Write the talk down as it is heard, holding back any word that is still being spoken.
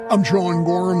I'm John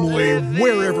Gormley,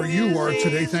 wherever you are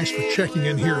today. Thanks for checking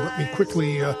in here. Let me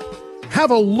quickly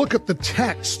have a look at the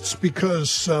texts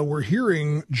because we're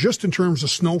hearing, just in terms of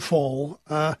snowfall,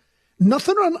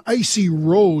 nothing on icy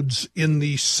roads in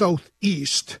the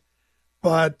southeast.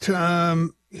 But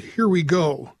here we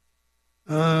go.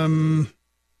 In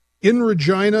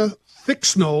Regina, thick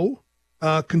snow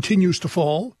continues to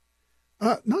fall.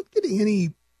 Not getting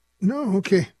any... No,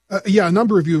 okay. A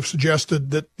number of you have suggested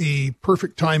that the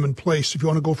perfect time and place, if you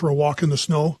want to go for a walk in the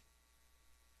snow,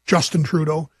 Justin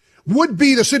Trudeau, would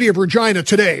be the city of Regina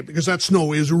today, because that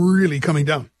snow is really coming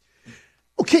down.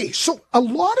 Okay, so a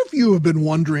lot of you have been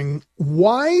wondering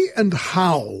why and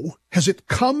how has it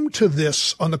come to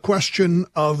this on the question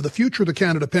of the future of the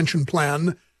Canada Pension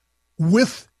Plan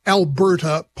with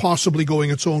Alberta possibly going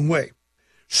its own way.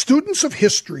 Students of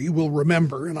history will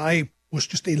remember, and I was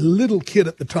just a little kid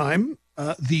at the time,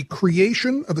 the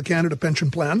creation of the Canada Pension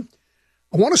Plan.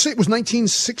 I want to say it was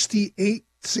 1968,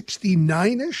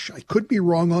 69-ish. I could be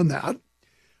wrong on that.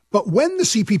 But when the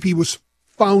CPP was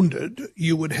founded,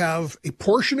 you would have a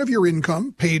portion of your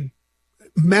income paid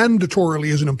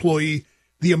mandatorily as an employee.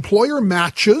 The employer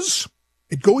matches.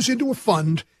 It goes into a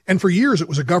fund. And for years, it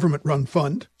was a government-run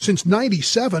fund. Since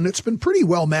 97, it's been pretty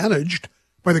well managed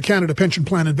by the Canada Pension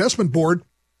Plan Investment Board.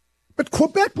 But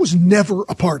Quebec was never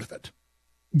a part of it.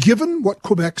 Given what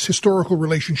Quebec's historical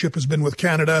relationship has been with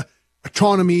Canada,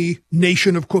 autonomy,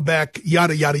 nation of Quebec,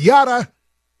 yada, yada, yada,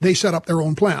 they set up their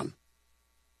own plan.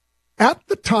 At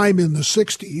the time in the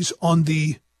 60s, on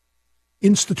the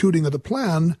instituting of the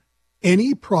plan,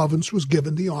 any province was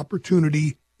given the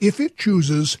opportunity, if it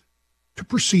chooses, to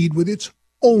proceed with its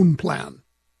own plan.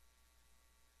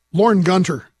 Lorne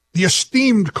Gunter, the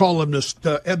esteemed columnist,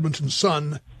 Edmonton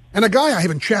Sun, and a guy I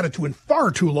haven't chatted to in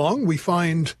far too long, we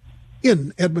find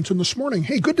in Edmonton this morning.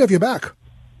 Hey, good to have you back.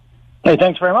 Hey,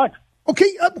 thanks very much. Okay,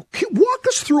 walk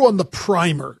us through on the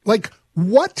primer. Like,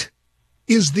 what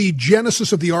is the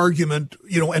genesis of the argument,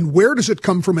 and where does it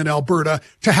come from in Alberta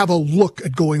to have a look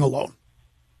at going alone?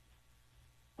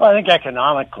 Well, I think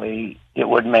economically it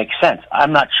would make sense.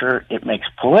 I'm not sure it makes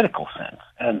political sense.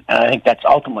 And I think that's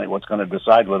ultimately what's going to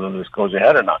decide whether this goes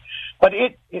ahead or not. But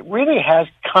it really has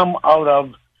come out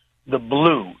of the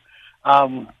blue.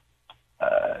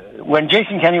 When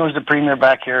Jason Kenney was the premier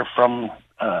back here from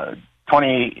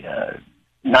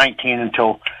 2019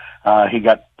 until he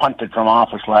got punted from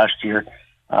office last year,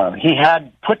 he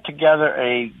had put together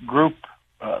a group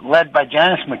led by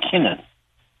Janice McKinnon,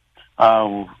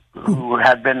 who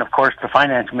had been, of course, the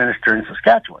finance minister in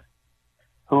Saskatchewan,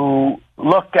 who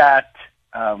looked at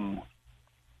a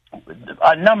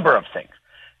number of things,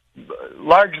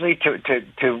 largely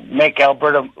to make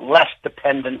Alberta less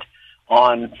dependent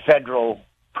on federal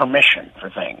permission for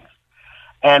things.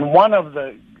 And one of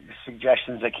the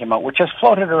suggestions that came out, which has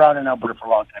floated around in Alberta for a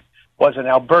long time, was an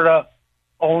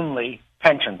Alberta-only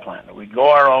pension plan. We go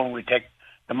our own, we take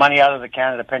the money out of the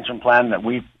Canada Pension Plan that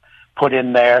we put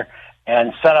in there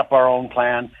and set up our own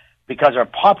plan. Because our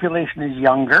population is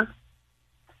younger,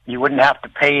 you wouldn't have to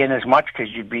pay in as much because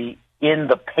you'd be in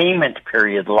the payment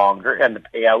period longer and the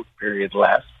payout period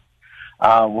less.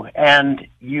 And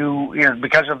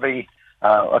because of the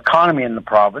economy in the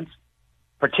province,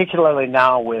 particularly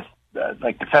now with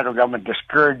the federal government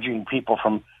discouraging people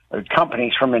from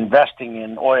companies from investing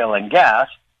in oil and gas,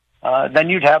 then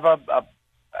you'd have a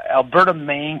Alberta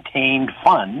maintained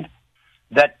fund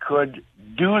that could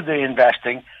do the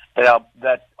investing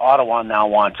that Ottawa now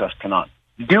wants us to not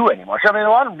do anymore. So there are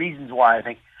a lot of reasons why I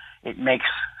think it makes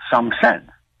some sense,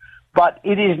 but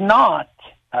it is not.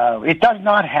 It does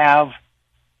not have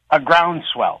a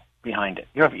groundswell behind it.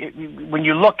 When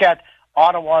you look at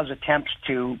Ottawa's attempts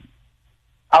to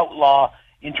outlaw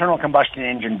internal combustion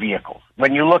engine vehicles,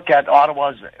 when you look at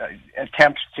Ottawa's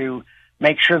attempts to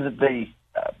make sure that the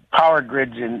power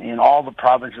grids in all the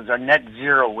provinces are net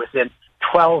zero within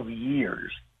 12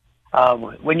 years,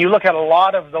 when you look at a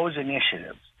lot of those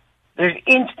initiatives, there's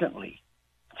instantly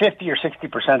 50 or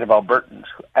 60% of Albertans,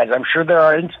 as I'm sure there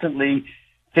are instantly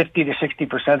 50 to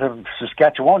 60% of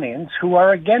Saskatchewanians who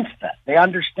are against that. They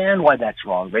understand why that's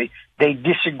wrong. They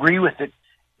disagree with it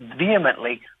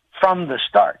vehemently from the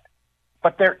start.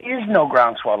 But there is no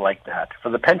groundswell like that for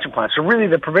the pension plan. So really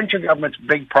the provincial government's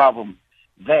big problem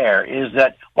there is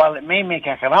that while it may make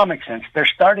economic sense, they're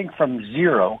starting from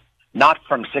zero, not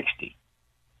from 60.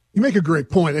 You make a great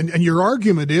point, and your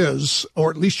argument is, or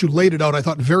at least you laid it out, I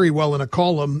thought, very well in a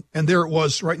column, and there it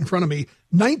was right in front of me,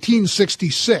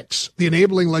 1966, the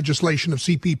enabling legislation of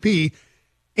CPP,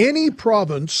 any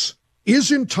province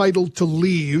is entitled to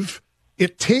leave.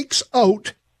 It takes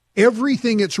out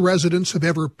everything its residents have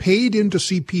ever paid into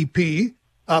CPP,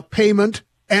 payment,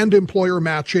 and employer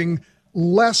matching,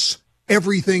 less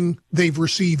everything they've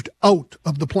received out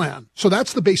of the plan. So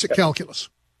that's the basic calculus.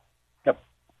 Yep.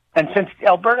 And since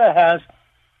Alberta has,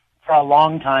 for a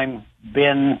long time,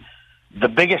 been the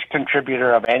biggest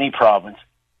contributor of any province,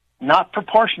 not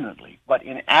proportionately, but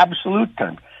in absolute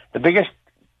terms, the biggest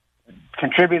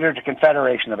contributor to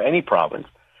Confederation of any province,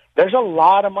 there's a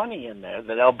lot of money in there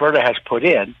that Alberta has put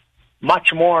in,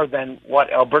 much more than what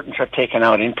Albertans have taken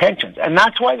out in pensions. And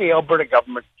that's why the Alberta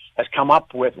government has come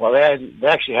up with, well, they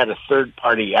actually had a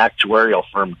third-party actuarial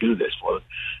firm do this for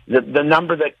them. The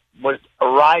number that was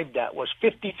arrived at was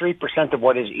 53% of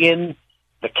what is in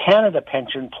the Canada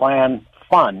Pension Plan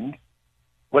Fund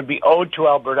would be owed to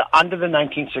Alberta under the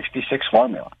 1966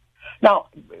 formula. Now,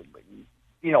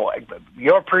 you know,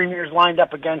 your premiers lined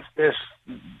up against this.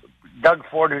 Doug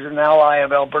Ford, who's an ally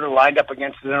of Alberta, lined up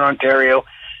against it in Ontario.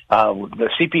 The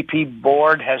CPP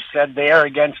board has said they are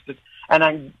against it.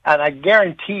 And I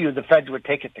guarantee you the feds would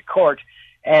take it to court,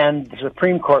 and the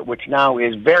Supreme Court, which now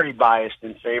is very biased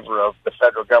in favor of the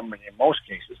federal government in most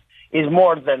cases, is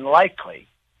more than likely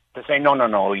to say, no,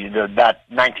 that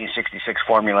 1966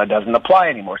 formula doesn't apply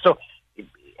anymore. So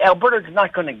Alberta is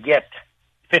not going to get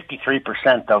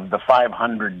 53% of the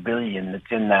 $500 billion that's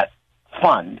in that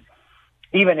fund,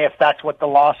 even if that's what the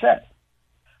law said.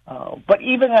 But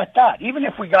even at that, even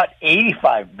if we got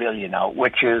 $85 billion out,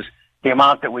 which is the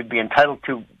amount that we'd be entitled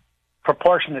to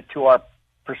proportionate to our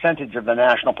percentage of the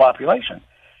national population,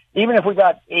 even if we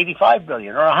got $85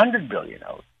 billion or $100 billion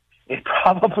out, it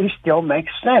probably still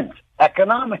makes sense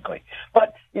economically.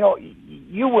 But, you know,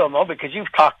 you will know because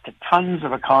you've talked to tons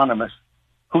of economists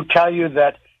who tell you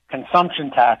that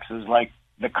consumption taxes like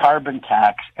the carbon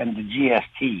tax and the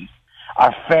GST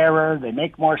are fairer, they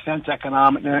make more sense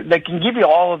economically. They can give you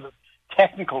all of the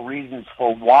technical reasons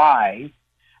for why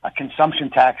a consumption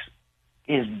tax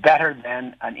is better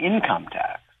than an income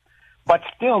tax. But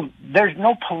still, there's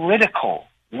no political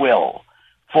will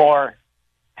for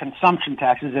consumption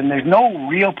taxes, and there's no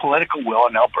real political will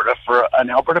in Alberta for an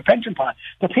Alberta pension plan.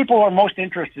 The people who are most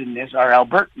interested in this are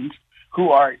Albertans who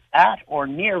are at or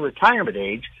near retirement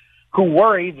age who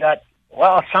worry that,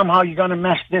 well, somehow you're going to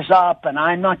mess this up and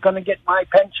I'm not going to get my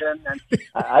pension,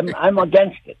 and I'm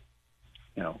against it,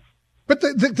 you know. But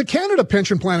the Canada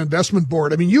Pension Plan Investment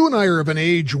Board, I mean, you and I are of an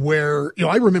age where, you know,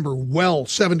 I remember well,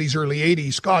 70s, early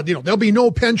 80s, God, you know, there'll be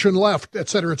no pension left, et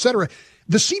cetera, et cetera.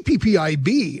 The CPPIB,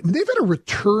 I mean, they've had a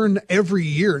return every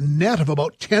year net of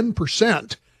about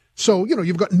 10%. So, you know,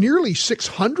 you've got nearly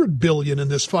 $600 billion in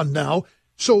this fund now.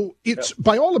 So it's,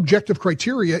 by all objective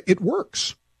criteria, it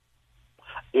works.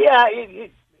 Yeah,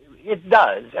 it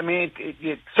does. I mean,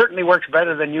 it certainly works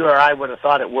better than you or I would have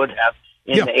thought it would have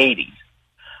in the 80s.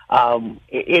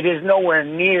 It is nowhere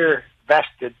near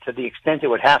vested to the extent it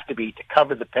would have to be to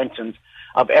cover the pensions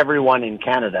of everyone in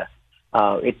Canada.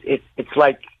 It's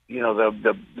like, you know,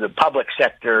 the public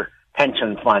sector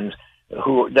pension funds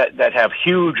that have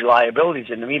huge liabilities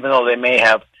in them, even though they may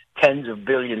have tens of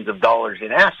billions of dollars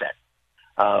in assets,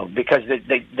 because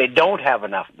they don't have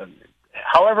enough.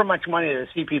 However much money the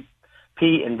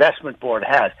CPP investment board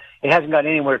has, it hasn't got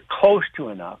anywhere close to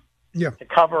enough to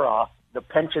cover off the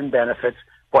pension benefits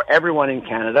for everyone in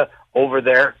Canada over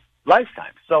their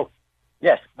lifetime. So,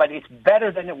 yes, but it's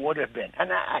better than it would have been. And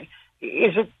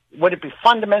would it be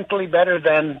fundamentally better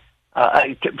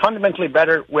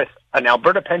with an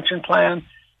Alberta pension plan?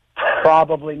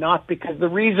 Probably not, because the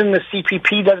reason the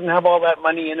CPP doesn't have all that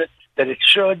money in it that it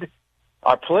should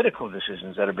are political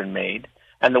decisions that have been made,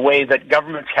 and the way that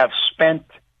governments have spent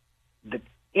the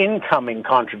incoming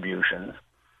contributions.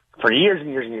 For years and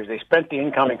years and years, they spent the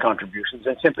incoming contributions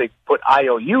and simply put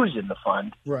IOUs in the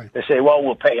fund to say, well,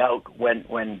 we'll pay out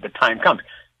when the time comes.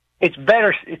 It's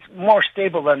better, it's more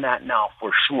stable than that now,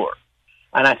 for sure.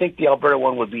 And I think the Alberta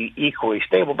one would be equally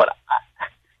stable. But,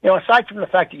 you know, aside from the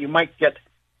fact that you might get,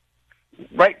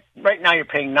 right now you're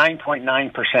paying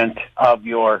 9.9% of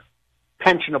your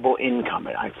pensionable income.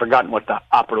 I've forgotten what the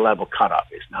upper level cutoff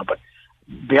is now, but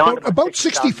beyond about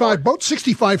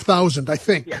 65,000, I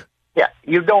think. Yeah,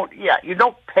 you don't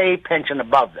pay pension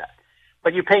above that,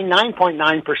 but you pay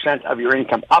 9.9% of your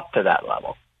income up to that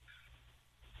level.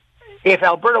 If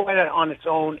Alberta went on its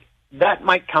own, that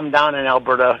might come down in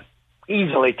Alberta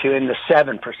easily to in the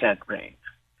 7% range.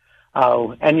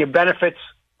 And your benefits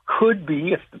could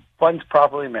be, if the fund's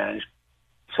properly managed,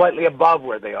 slightly above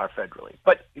where they are federally.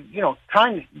 But, you know, how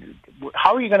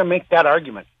are you going to make that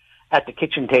argument at the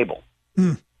kitchen table?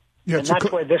 Yeah, and that's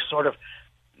where this sort of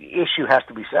issue has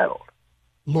to be settled.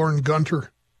 Lorne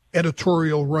Gunter,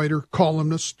 editorial writer,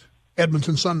 columnist,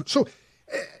 Edmonton Sun. So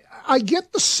I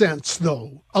get the sense,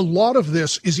 though, a lot of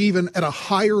this is even at a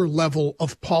higher level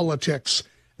of politics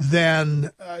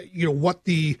than, what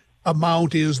the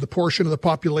amount is, the portion of the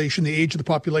population, the age of the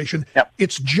population. Yep.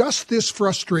 It's just this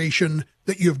frustration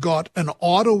that you've got an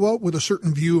Ottawa with a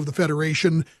certain view of the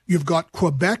Federation. You've got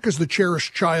Quebec as the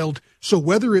cherished child. So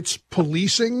whether it's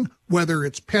policing, whether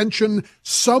it's pension,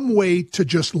 some way to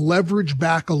just leverage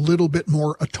back a little bit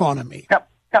more autonomy. Yep.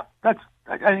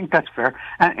 I think that's fair.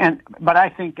 But I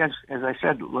think, as I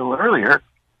said a little earlier,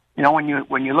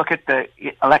 when you look at the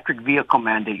electric vehicle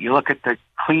mandate, you look at the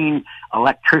clean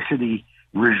electricity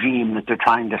regime that they're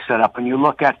trying to set up, and you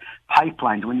look at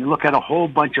pipelines, when you look at a whole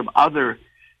bunch of other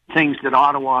things that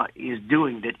Ottawa is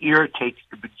doing that irritates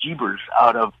the bejeebers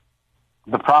out of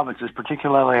the provinces,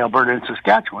 particularly Alberta and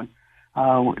Saskatchewan,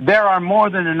 there are more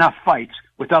than enough fights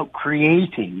without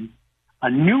creating a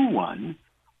new one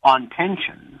on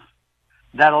pensions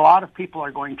that a lot of people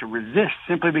are going to resist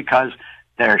simply because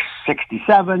they're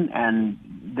 67 and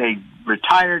they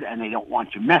retired and they don't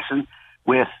want you messing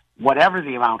with whatever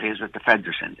the amount is that the feds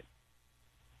are sending.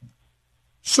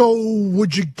 So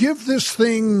would you give this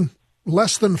thing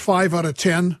less than 5 out of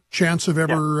 10 chance of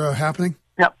ever happening?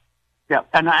 Yep.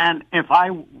 And if I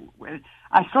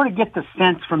sort of get the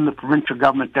sense from the provincial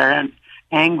government there and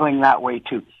angling that way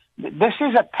too. This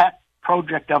is a pet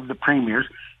project of the Premier's.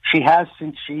 She has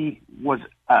since she was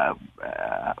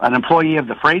an employee of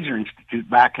the Fraser Institute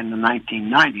back in the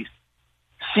 1990s,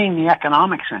 seen the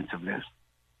economic sense of this,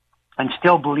 and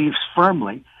still believes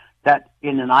firmly that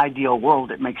in an ideal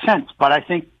world it makes sense. But I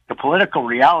think the political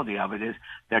reality of it is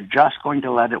they're just going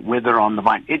to let it wither on the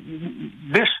vine.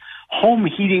 This home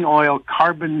heating oil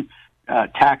carbon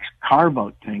tax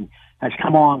carve-out thing has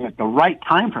come along at the right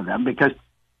time for them because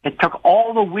it took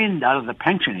all the wind out of the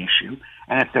pension issue.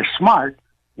 And if they're smart,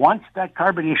 once that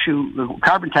the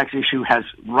carbon tax issue has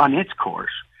run its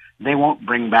course, they won't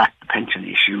bring back the pension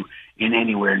issue in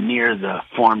anywhere near the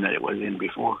form that it was in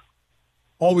before.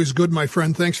 Always good, my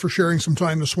friend. Thanks for sharing some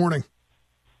time this morning.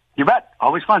 You bet.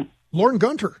 Always fun. Lorne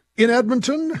Gunter in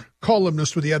Edmonton,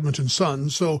 columnist with the Edmonton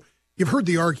Sun. So you've heard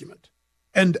the argument.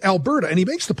 And Alberta, and he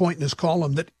makes the point in his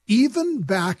column that even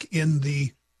back in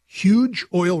the huge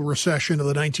oil recession of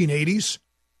the 1980s,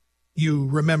 you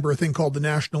remember a thing called the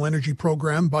National Energy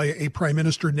Program by a prime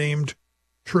minister named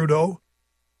Trudeau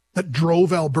that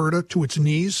drove Alberta to its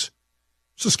knees.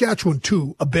 Saskatchewan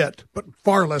too, a bit, but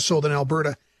far less so than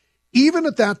Alberta. Even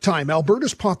at that time,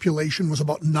 Alberta's population was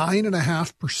about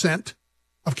 9.5%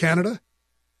 of Canada.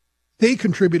 They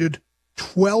contributed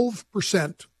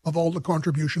 12% of all the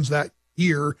contributions that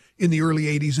year in the early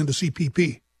 80s into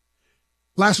CPP.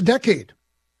 Last decade,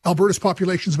 Alberta's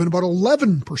population has been about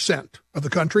 11% of the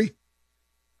country.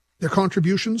 Their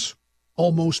contributions,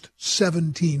 almost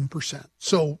 17%.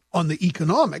 So on the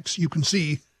economics, you can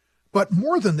see, but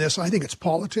more than this, I think it's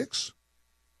politics.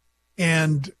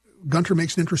 And Gunter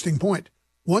makes an interesting point.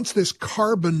 Once this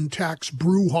carbon tax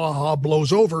brouhaha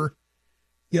blows over,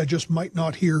 you just might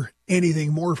not hear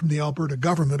anything more from the Alberta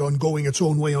government on going its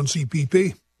own way on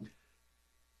CPP.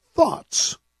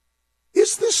 Thoughts?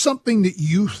 Is this something that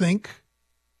you think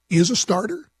is a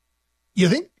starter? You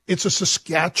think it's a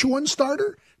Saskatchewan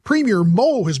starter? Premier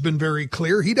Moe has been very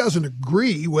clear. He doesn't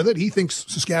agree with it. He thinks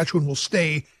Saskatchewan will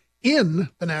stay in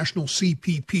the national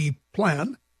CPP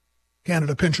plan,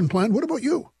 Canada Pension Plan. What about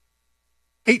you?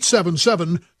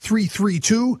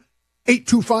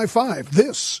 877-332-8255.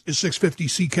 This is 650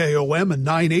 CKOM and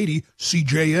 980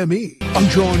 CJME. I'm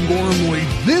John Gormley.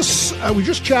 We're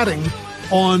just chatting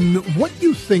on what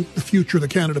you think the future of the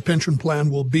Canada Pension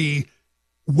Plan will be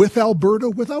with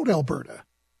Alberta, without Alberta.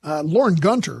 Lorne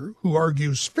Gunter, who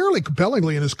argues fairly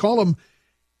compellingly in his column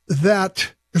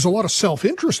that there's a lot of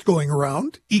self-interest going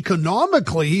around.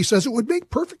 Economically, he says it would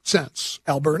make perfect sense,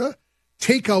 Alberta.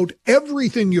 Take out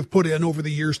everything you've put in over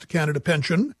the years to Canada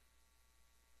Pension,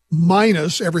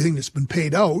 minus everything that's been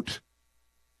paid out,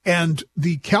 and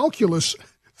the calculus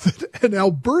that an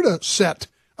Alberta set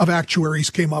of actuaries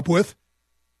came up with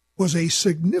was a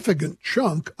significant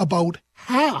chunk, about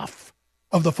half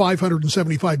of the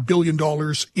 $575 billion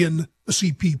in the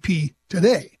CPP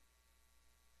today.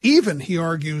 Even, he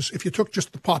argues, if you took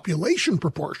just the population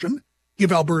proportion,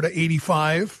 give Alberta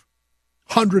 85,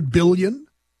 100 billion,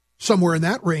 somewhere in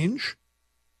that range,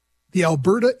 the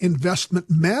Alberta Investment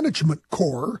Management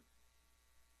Corps,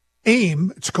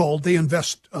 AIM, it's called, they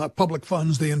invest public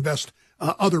funds, they invest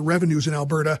other revenues in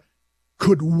Alberta,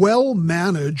 could well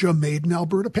manage a maiden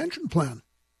Alberta pension plan.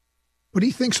 But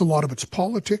he thinks a lot of it's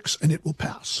politics, and it will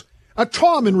pass.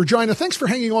 Tom in Regina, thanks for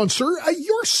hanging on, sir.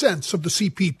 Your sense of the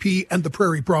CPP and the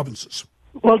Prairie Provinces?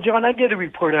 Well, John, I did a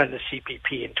report on the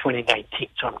CPP in 2019,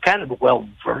 so I'm kind of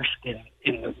well-versed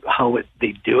in how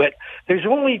they do it. There's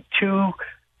only two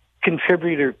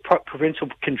provincial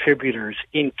contributors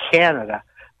in Canada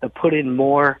that put in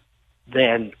more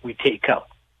than we take out.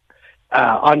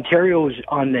 Ontario's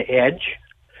on the edge,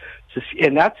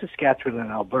 and that's Saskatchewan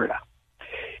and Alberta.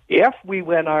 If we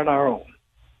went on our own,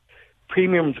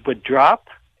 premiums would drop,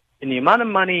 and the amount of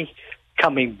money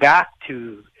coming back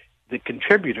to the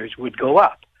contributors would go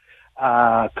up.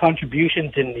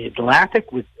 Contributions in the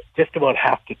Atlantic would just about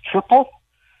have to triple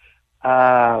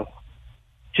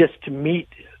just to meet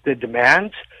the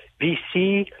demands.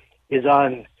 BC is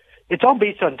on, it's all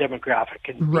based on demographic,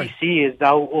 and right. BC is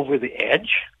now over the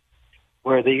edge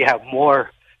where they have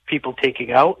more people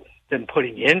taking out than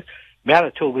putting in.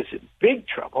 Manitoba's in big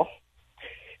trouble.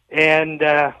 And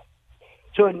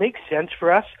so it makes sense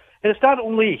for us. And it's not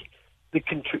only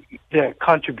the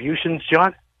contributions,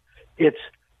 John. It's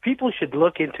people should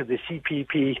look into the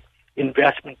CPP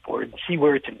investment board and see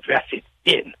where it's invested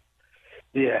in.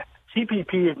 The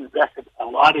CPP has invested a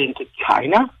lot into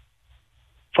China,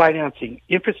 financing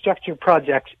infrastructure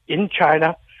projects in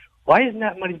China. Why isn't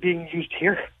that money being used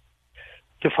here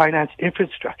to finance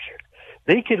infrastructure?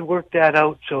 They could work that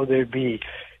out so there'd be,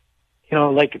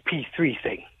 like a P3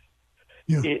 thing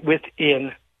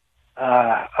within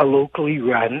a locally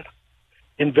run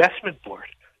investment board.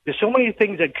 There's so many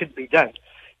things that could be done.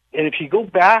 And if you go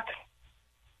back,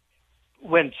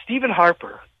 when Stephen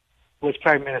Harper was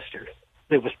Prime Minister,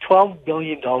 there was $12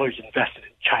 billion invested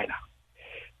in China.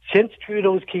 Since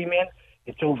Trudeau's came in,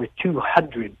 it's over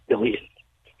 $200 billion.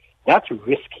 That's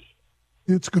risky.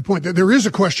 It's a good point. There is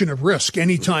a question of risk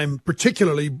anytime,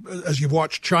 particularly as you've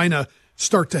watched China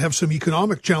start to have some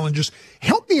economic challenges.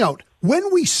 Help me out. When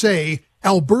we say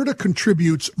Alberta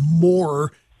contributes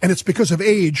more and it's because of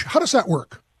age, how does that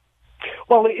work?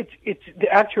 Well, it's the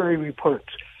actuary reports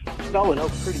spell it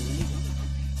out pretty easy.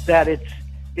 That it's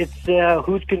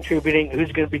who's contributing,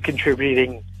 who's going to be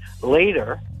contributing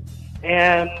later,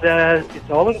 and it's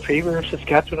all in favor of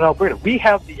Saskatchewan and Alberta. We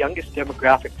have the youngest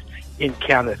demographics in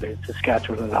Canada, in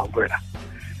Saskatchewan and Alberta.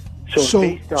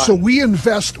 So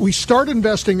we start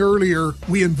investing earlier,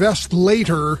 we invest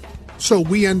later, so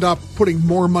we end up putting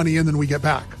more money in than we get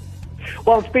back.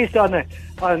 Well, it's based on the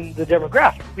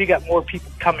demographic. We got more people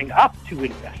coming up to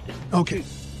invest in. Okay.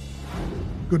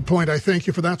 Good point. I thank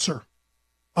you for that, sir.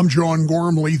 I'm John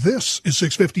Gormley. This is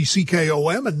 650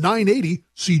 CKOM and 980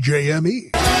 CJME.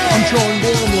 I'm John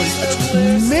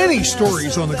Gormley. Many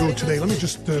stories on the go today. Let me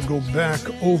just go back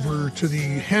over to the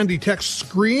handy text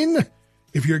screen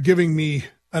if you're giving me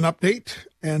an update.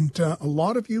 And a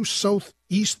lot of you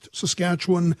southeast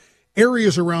Saskatchewan,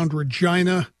 areas around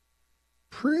Regina,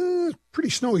 pretty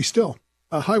snowy still.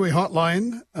 Highway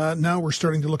hotline. Now we're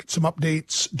starting to look at some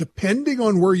updates. Depending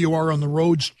on where you are on the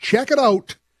roads, check it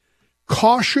out.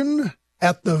 Caution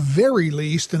at the very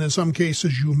least, and in some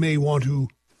cases you may want to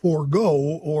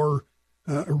forego or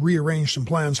rearrange some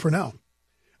plans for now.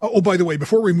 Oh, by the way,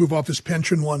 before we move off this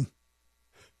pension one,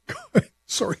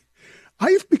 sorry,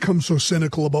 I have become so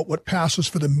cynical about what passes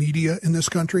for the media in this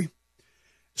country.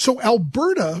 So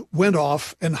Alberta went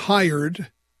off and hired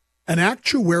an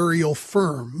actuarial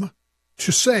firm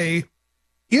to say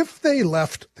if they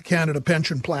left the Canada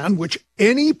Pension Plan, which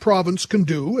any province can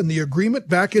do, and the agreement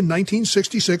back in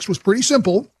 1966 was pretty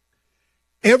simple,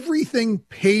 everything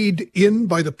paid in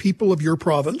by the people of your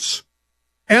province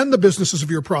and the businesses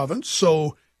of your province,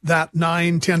 so that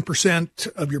 9-10%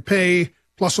 of your pay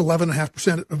plus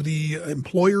 11.5% of the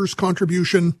employer's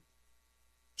contribution.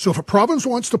 So if a province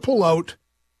wants to pull out,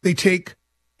 they take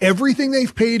everything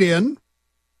they've paid in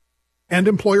and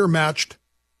employer matched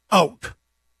out.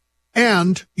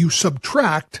 And you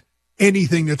subtract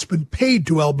anything that's been paid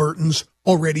to Albertans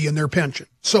already in their pension.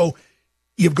 So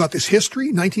you've got this history,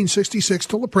 1966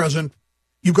 till the present.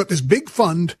 You've got this big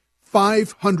fund,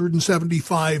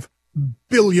 $575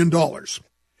 billion.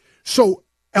 So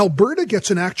Alberta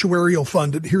gets an actuarial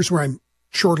fund, and here's where I'm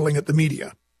chortling at the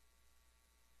media.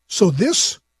 So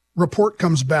this report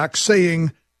comes back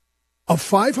saying of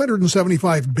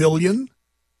 $575 billion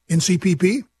in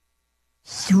CPP,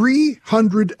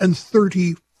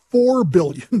 $334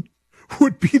 billion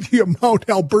would be the amount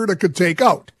Alberta could take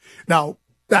out. Now,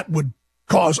 that would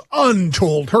cause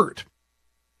untold hurt.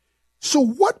 So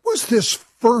what was this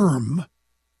firm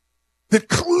that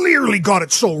clearly got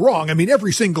it so wrong? I mean,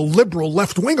 every single liberal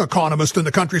left-wing economist in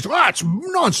the country says, it's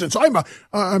nonsense.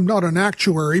 I'm not an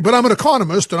actuary, but I'm an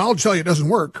economist, and I'll tell you it doesn't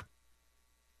work.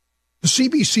 The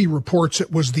CBC reports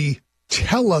it was the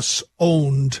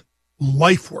TELUS-owned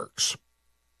LifeWorks.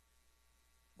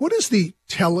 What is the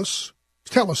TELUS?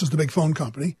 TELUS is the big phone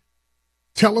company.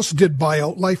 TELUS did buy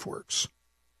out LifeWorks.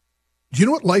 Do you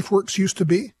know what LifeWorks used to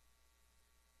be?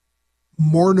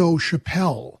 Morneau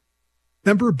Chappelle.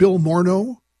 Remember Bill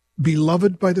Morneau,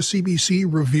 beloved by the CBC,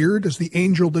 revered as the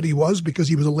angel that he was because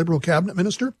he was a Liberal cabinet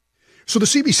minister? So the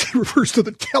CBC refers to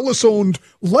the TELUS-owned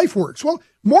LifeWorks. Well,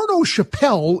 Morneau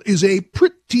Chappelle is a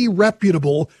pretty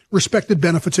reputable, respected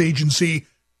benefits agency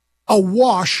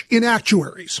awash in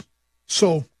actuaries.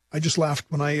 So I just laughed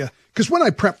because when I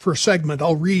prep for a segment,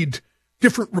 I'll read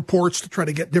different reports to try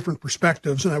to get different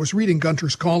perspectives. And I was reading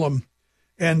Gunter's column,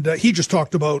 and he just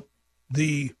talked about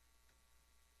the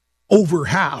over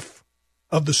half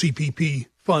of the CPP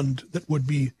fund that would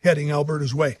be heading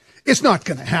Alberta's way. It's not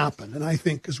going to happen. And I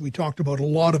think, as we talked about, a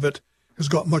lot of it has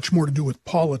got much more to do with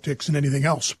politics than anything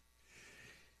else.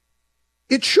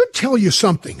 It should tell you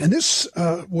something, and this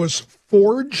was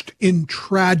forged in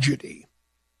tragedy,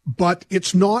 but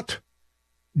it's not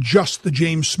just the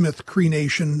James Smith Cree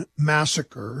Nation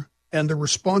massacre and the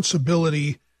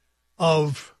responsibility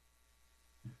of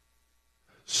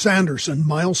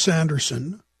Miles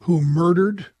Sanderson, who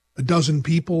murdered a dozen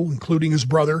people, including his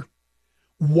brother,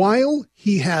 while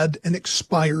he had an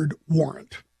expired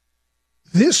warrant.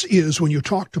 This is, when you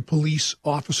talk to police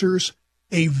officers,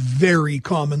 a very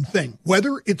common thing.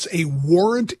 Whether it's a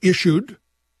warrant issued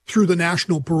through the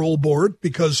National Parole Board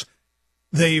because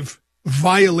they've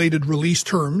violated release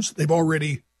terms, they've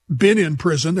already been in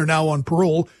prison, they're now on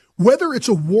parole, whether it's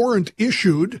a warrant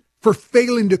issued for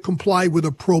failing to comply with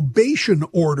a probation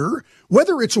order,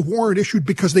 whether it's a warrant issued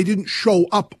because they didn't show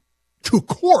up to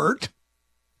court,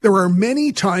 there are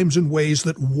many times and ways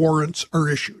that warrants are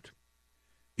issued.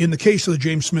 In the case of the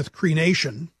James Smith Cree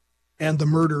Nation and the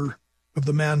murder of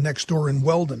the man next door in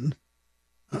Weldon,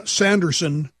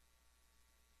 Sanderson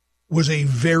was a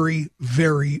very,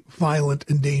 very violent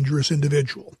and dangerous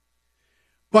individual.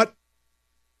 But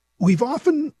we've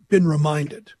often been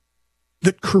reminded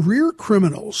that career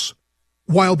criminals,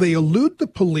 while they elude the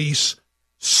police,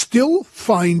 still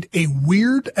find a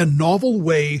weird and novel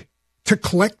way to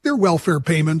collect their welfare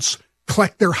payments,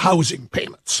 collect their housing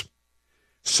payments.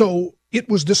 So it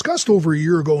was discussed over a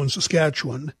year ago in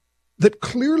Saskatchewan that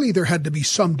clearly there had to be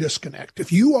some disconnect.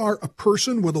 If you are a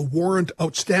person with a warrant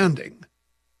outstanding,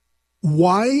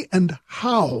 why and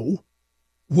how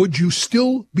would you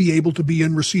still be able to be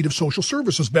in receipt of social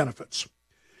services benefits?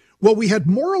 Well, we had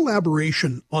more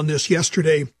elaboration on this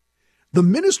yesterday. The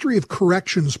Ministry of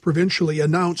Corrections provincially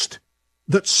announced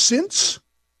that since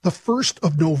the 1st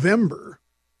of November,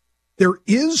 there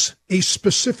is a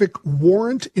specific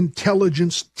warrant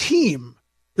intelligence team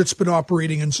that's been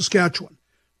operating in Saskatchewan,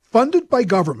 funded by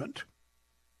government.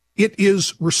 It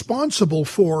is responsible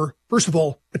for, first of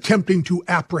all, attempting to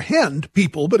apprehend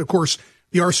people, but of course,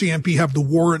 the RCMP have the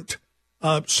warrant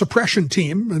suppression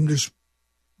team, and there's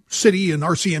city and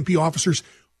RCMP officers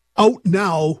out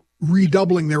now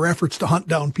redoubling their efforts to hunt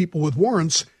down people with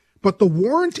warrants. But the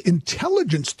warrant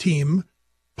intelligence team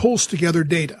pulls together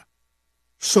data.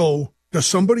 So does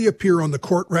somebody appear on the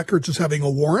court records as having a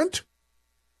warrant?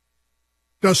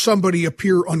 Does somebody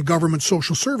appear on government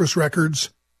social service records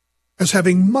as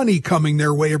having money coming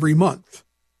their way every month?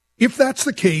 If that's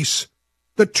the case,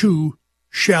 the two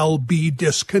shall be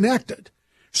disconnected.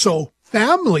 So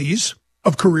families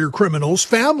of career criminals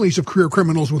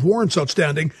with warrants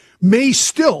outstanding may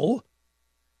still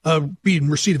be in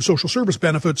receipt of social service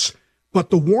benefits, but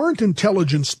the warrant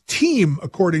intelligence team,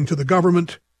 according to the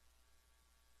government,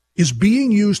 is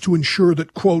being used to ensure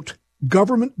that, quote,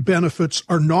 government benefits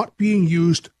are not being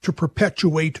used to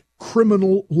perpetuate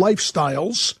criminal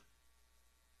lifestyles.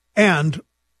 And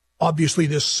obviously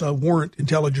this warrant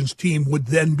intelligence team would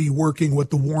then be working with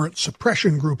the warrant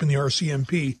suppression group in the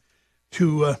RCMP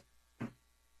to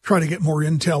try to get more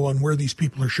intel on where these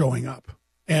people are showing up.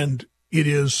 And it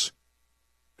is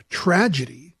a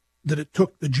tragedy that it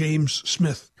took the James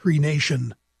Smith Cree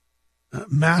Nation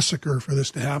massacre for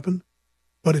this to happen,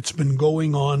 but it's been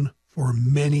going on for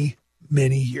many,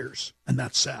 many years, and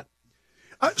that's sad.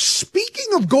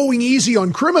 Speaking of going easy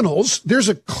on criminals, there's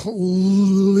a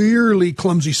clearly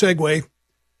clumsy segue.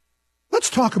 Let's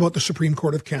talk about the Supreme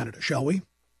Court of Canada, shall we?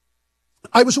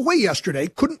 I was away yesterday,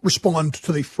 couldn't respond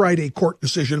to the Friday court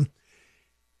decision.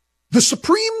 The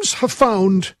Supremes have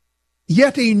found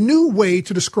yet a new way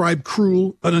to describe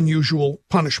cruel and unusual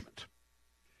punishment.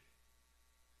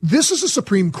 This is a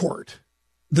Supreme Court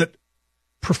that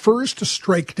prefers to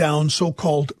strike down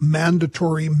so-called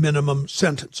mandatory minimum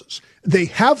sentences. They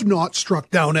have not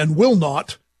struck down and will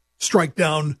not strike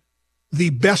down the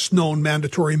best-known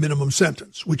mandatory minimum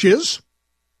sentence, which is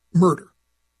murder.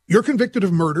 You're convicted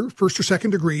of murder, first or second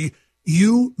degree,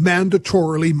 you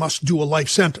mandatorily must do a life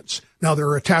sentence. Now, there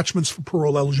are attachments for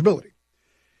parole eligibility.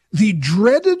 The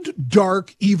dreaded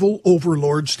dark evil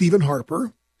overlord, Stephen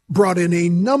Harper, brought in a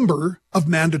number of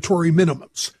mandatory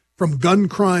minimums. from gun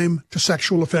crime to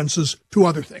sexual offenses to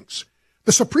other things.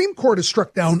 The Supreme Court has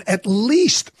struck down at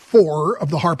least 4 of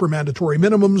the Harper mandatory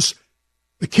minimums.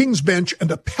 The King's Bench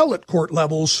and appellate court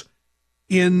levels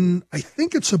in, I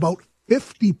think it's about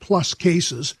 50-plus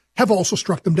cases, have also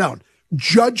struck them down.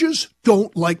 Judges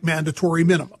don't like mandatory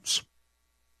minimums.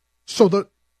 So the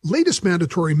latest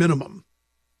mandatory minimum,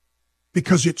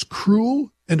 because it's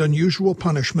cruel and unusual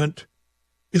punishment,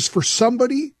 is for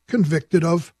somebody convicted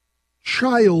of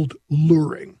child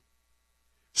luring.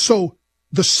 So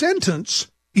the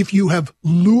sentence, if you have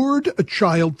lured a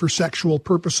child for sexual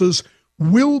purposes,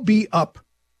 will be up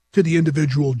to the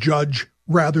individual judge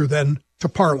rather than to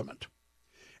Parliament.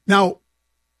 Now,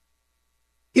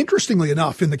 interestingly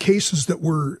enough, in the cases that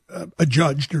were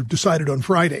adjudged or decided on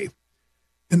Friday,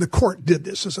 and the court did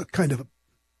this as a kind of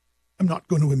I'm not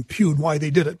going to impugn why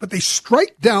they did it, but they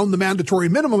strike down the mandatory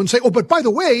minimum and say, oh, but by the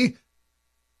way,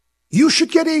 you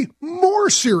should get a more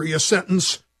serious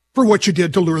sentence for what you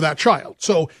did to lure that child.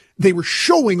 So they were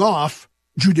showing off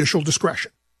judicial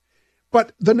discretion.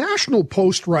 But the National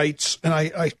Post writes, and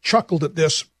I chuckled at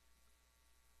this,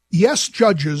 yes,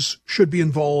 judges should be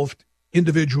involved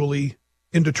individually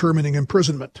in determining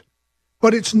imprisonment,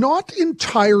 but it's not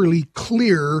entirely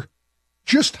clear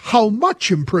just how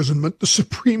much imprisonment the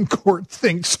Supreme Court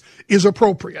thinks is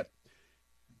appropriate.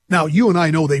 Now, you and I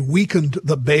know they weakened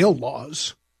the bail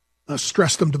laws,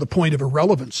 stressed them to the point of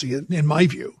irrelevancy, in my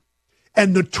view.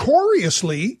 And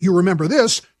notoriously, you remember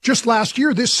this, just last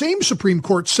year, this same Supreme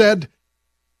Court said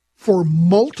for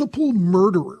multiple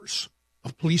murderers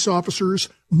of police officers,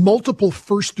 multiple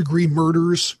first-degree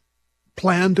murders,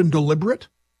 planned and deliberate.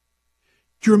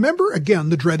 Do you remember, again,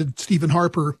 the dreaded Stephen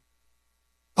Harper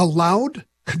allowed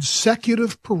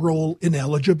consecutive parole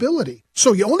ineligibility?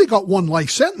 So you only got 1 life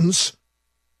sentence,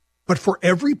 but for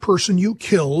every person you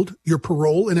killed, your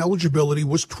parole ineligibility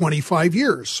was 25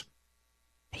 years,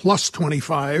 plus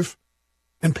 25,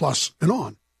 and plus and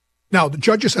on. Now, the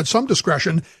judges had some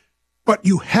discretion, but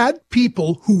you had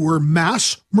people who were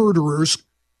mass murderers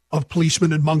of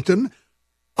policemen in Moncton,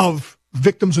 of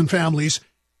victims and families,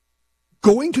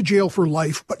 going to jail for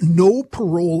life, but no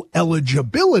parole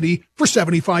eligibility for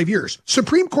 75 years.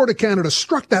 Supreme Court of Canada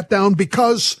struck that down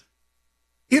because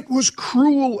it was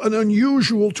cruel and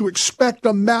unusual to expect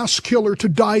a mass killer to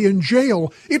die in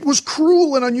jail. It was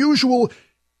cruel and unusual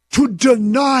to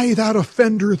deny that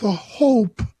offender the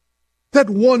hope that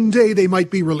one day they might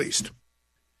be released.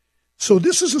 So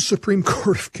this is a Supreme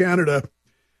Court of Canada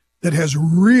that has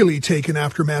really taken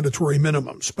after mandatory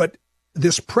minimums, but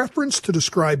this preference to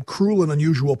describe cruel and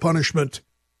unusual punishment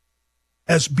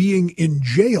as being in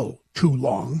jail too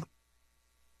long,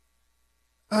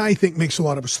 I think makes a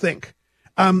lot of us think.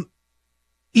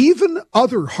 Even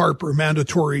other Harper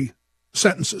mandatory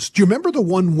sentences. Do you remember the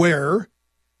one where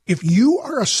if you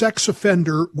are a sex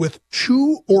offender with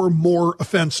 2 or more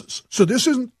offenses, so this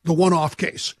isn't the one-off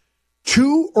case,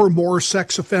 2 or more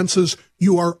sex offenses,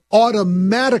 you are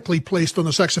automatically placed on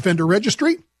the sex offender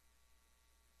registry?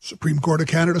 Supreme Court of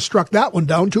Canada struck that one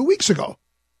down 2 weeks ago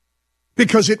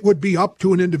because it would be up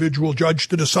to an individual judge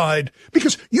to decide,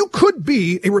 because you could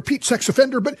be a repeat sex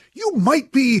offender, but you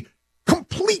might be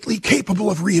completely capable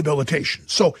of rehabilitation.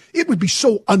 So it would be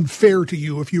so unfair to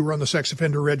you if you were on the sex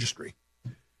offender registry.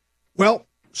 Well,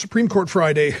 Supreme Court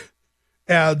Friday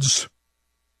adds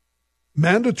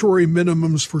mandatory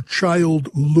minimums for child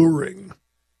luring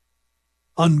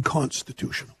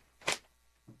unconstitutional.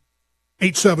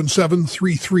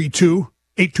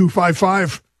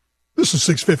 877-332-8255. This is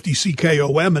 650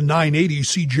 CKOM and 980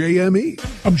 CJME.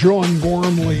 I'm John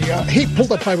Gormley. Hey,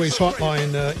 pulled up Highways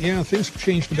Hotline. Yeah, things have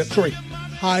changed a bit. Sorry,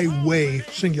 Highway,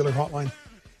 singular hotline.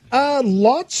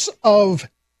 Lots of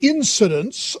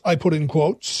incidents, I put in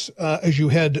quotes, as you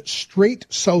head straight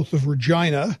south of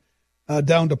Regina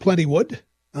down to Plentywood.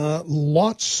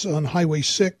 Lots on Highway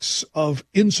 6 of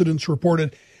incidents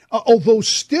reported, although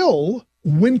still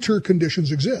winter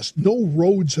conditions exist. No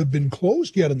roads have been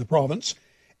closed yet in the province,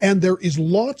 and there is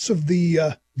lots of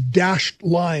the dashed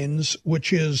lines,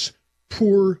 which is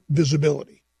poor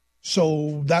visibility.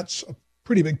 So that's a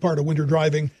pretty big part of winter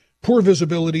driving. Poor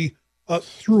visibility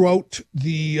throughout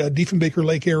the Diefenbaker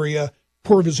Lake area,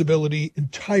 poor visibility,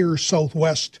 entire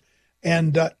southwest,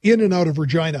 and in and out of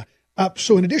Regina.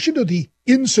 So in addition to the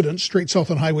incidents straight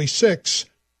south on Highway 6,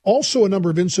 also a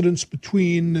number of incidents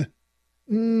between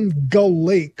Gull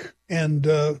Lake and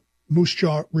Moose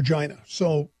Jaw, Regina.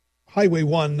 So Highway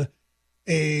 1,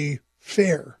 a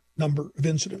fair number of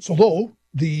incidents. Although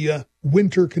the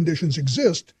winter conditions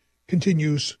exist,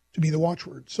 continues to be the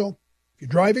watchword. So if you're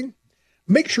driving,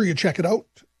 make sure you check it out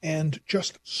and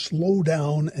just slow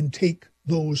down and take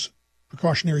those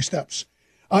precautionary steps.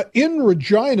 In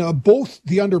Regina, both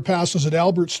the underpasses at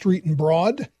Albert Street and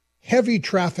Broad, heavy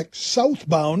traffic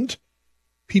southbound.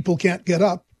 People can't get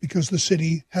up because the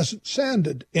city hasn't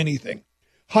sanded anything.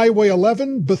 Highway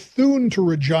 11, Bethune to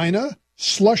Regina,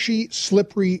 slushy,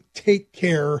 slippery, take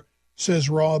care, says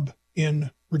Rob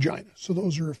in Regina. So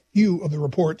those are a few of the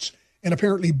reports. And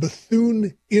apparently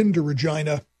Bethune into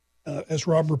Regina, as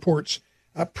Rob reports,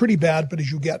 pretty bad. But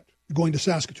as you get going to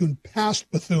Saskatoon past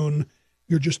Bethune,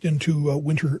 you're just into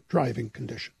winter driving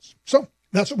conditions. So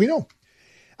that's what we know.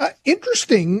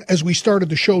 Interesting, as we started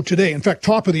the show today, in fact,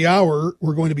 top of the hour,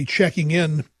 we're going to be checking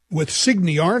in with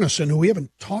Signe Arneson, who we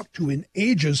haven't talked to in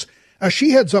ages.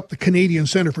 She heads up the Canadian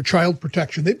Centre for Child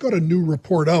Protection. They've got a new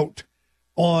report out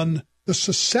on the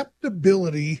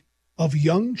susceptibility of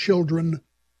young children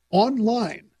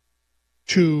online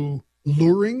to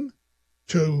luring,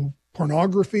 to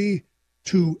pornography,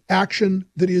 to action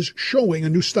that is showing, a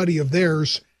new study of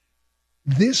theirs,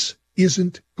 this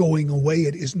isn't going away.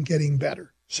 It isn't getting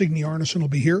better. Signe Arneson will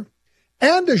be here.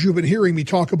 And as you've been hearing me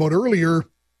talk about earlier,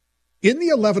 in the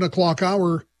 11 o'clock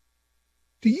hour,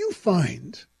 do you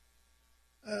find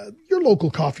your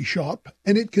local coffee shop,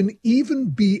 and it can even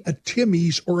be a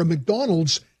Timmy's or a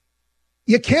McDonald's,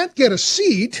 you can't get a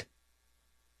seat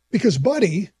because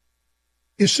Buddy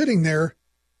is sitting there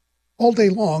all day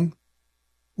long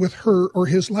with her or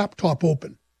his laptop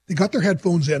open. They got their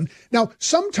headphones in. Now,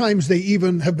 sometimes they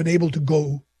even have been able to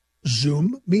go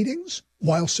Zoom meetings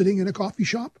while sitting in a coffee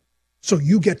shop. So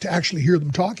you get to actually hear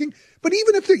them talking. But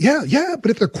even if they're, but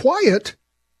if they're quiet,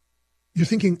 you're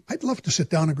thinking, I'd love to sit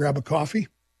down and grab a coffee.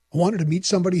 I wanted to meet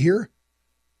somebody here.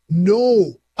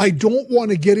 No, I don't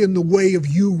want to get in the way of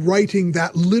you writing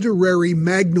that literary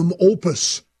magnum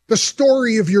opus, the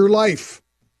story of your life.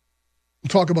 We'll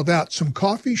talk about that. Some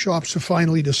coffee shops have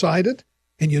finally decided,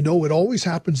 and you know it always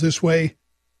happens this way,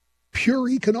 pure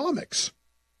economics.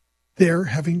 They're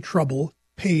having trouble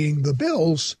paying the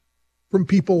bills from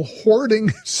people hoarding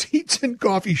seats in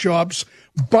coffee shops,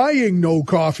 buying no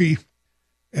coffee,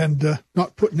 and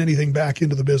not putting anything back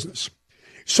into the business.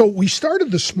 So we started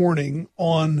this morning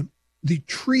on the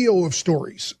trio of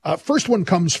stories. First one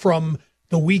comes from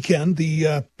the weekend,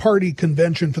 the party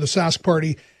convention for the Sask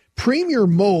Party. Premier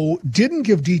Moe didn't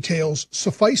give details.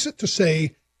 Suffice it to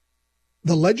say,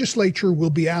 the legislature will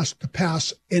be asked to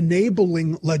pass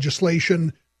enabling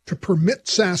legislation to permit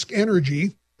Sask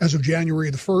Energy as of January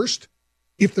the 1st,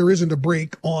 if there isn't a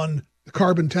break on the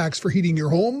carbon tax for heating your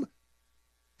home,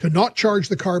 to not charge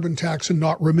the carbon tax and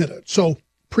not remit it. So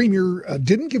Premier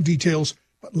didn't give details,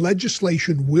 but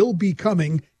legislation will be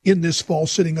coming in this fall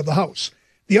sitting of the House.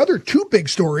 The other two big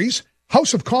stories,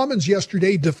 House of Commons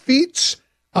yesterday defeats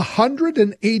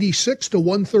 186 to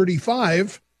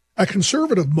 135, a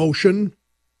Conservative motion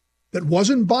that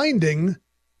wasn't binding,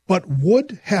 but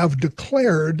would have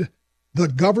declared the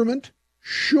government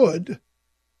should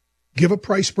give a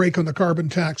price break on the carbon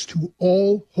tax to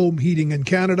all home heating in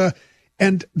Canada.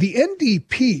 And the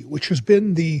NDP, which has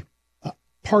been the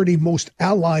party most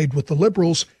allied with the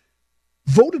Liberals,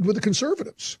 voted with the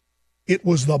Conservatives. It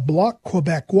was the Bloc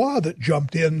Québécois that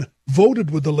jumped in,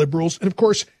 voted with the Liberals. And of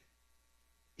course,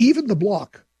 even the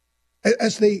Bloc,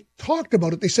 as they talked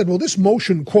about it, they said, well, this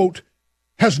motion, quote,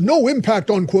 has no impact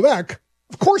on Quebec.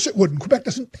 Of course it wouldn't. Quebec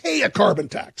doesn't pay a carbon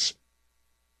tax.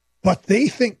 But they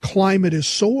think climate is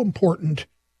so important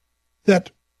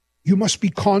that you must be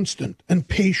constant and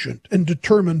patient and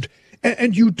determined.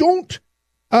 And you don't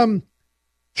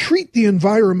treat the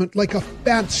environment like a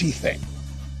fancy thing.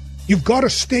 You've got to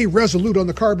stay resolute on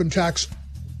the carbon tax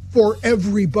for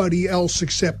everybody else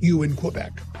except you in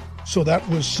Quebec. So that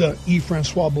was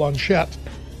Yves-François Blanchet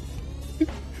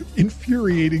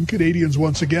infuriating Canadians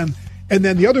once again. And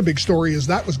then the other big story is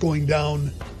that was going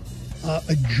down,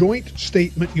 a joint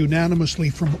statement unanimously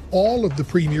from all of the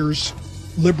premiers,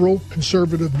 Liberal,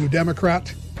 Conservative, New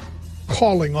Democrat,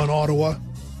 calling on Ottawa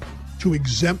to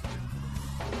exempt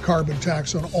carbon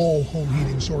tax on all home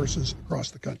heating sources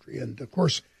across the country. And of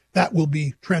course, that will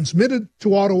be transmitted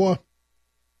to Ottawa,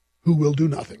 who will do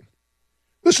nothing.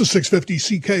 This is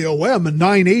 650 CKOM and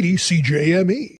 980 CJME.